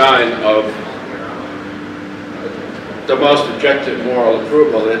the sign of the most objective moral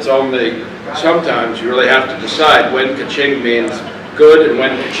approval. It's only sometimes you really have to decide when ka-ching means good and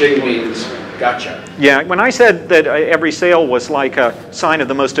when ka-ching means Gotcha. Yeah, when I said that every sale was like a sign of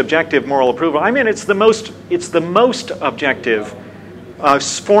the most objective moral approval, I mean it's the most objective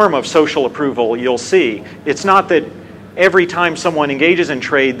form of social approval you'll see. It's not that every time someone engages in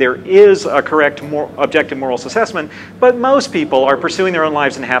trade there is a correct objective moral assessment, but most people are pursuing their own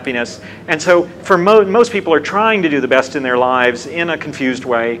lives in happiness, and so for most people are trying to do the best in their lives in a confused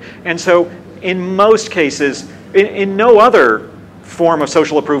way, and so in most cases, in no other form of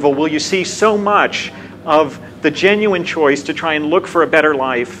social approval will you see so much of the genuine choice to try and look for a better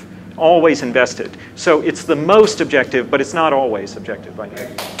life always invested. So it's the most objective, but it's not always objective by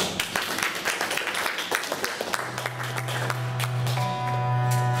nature.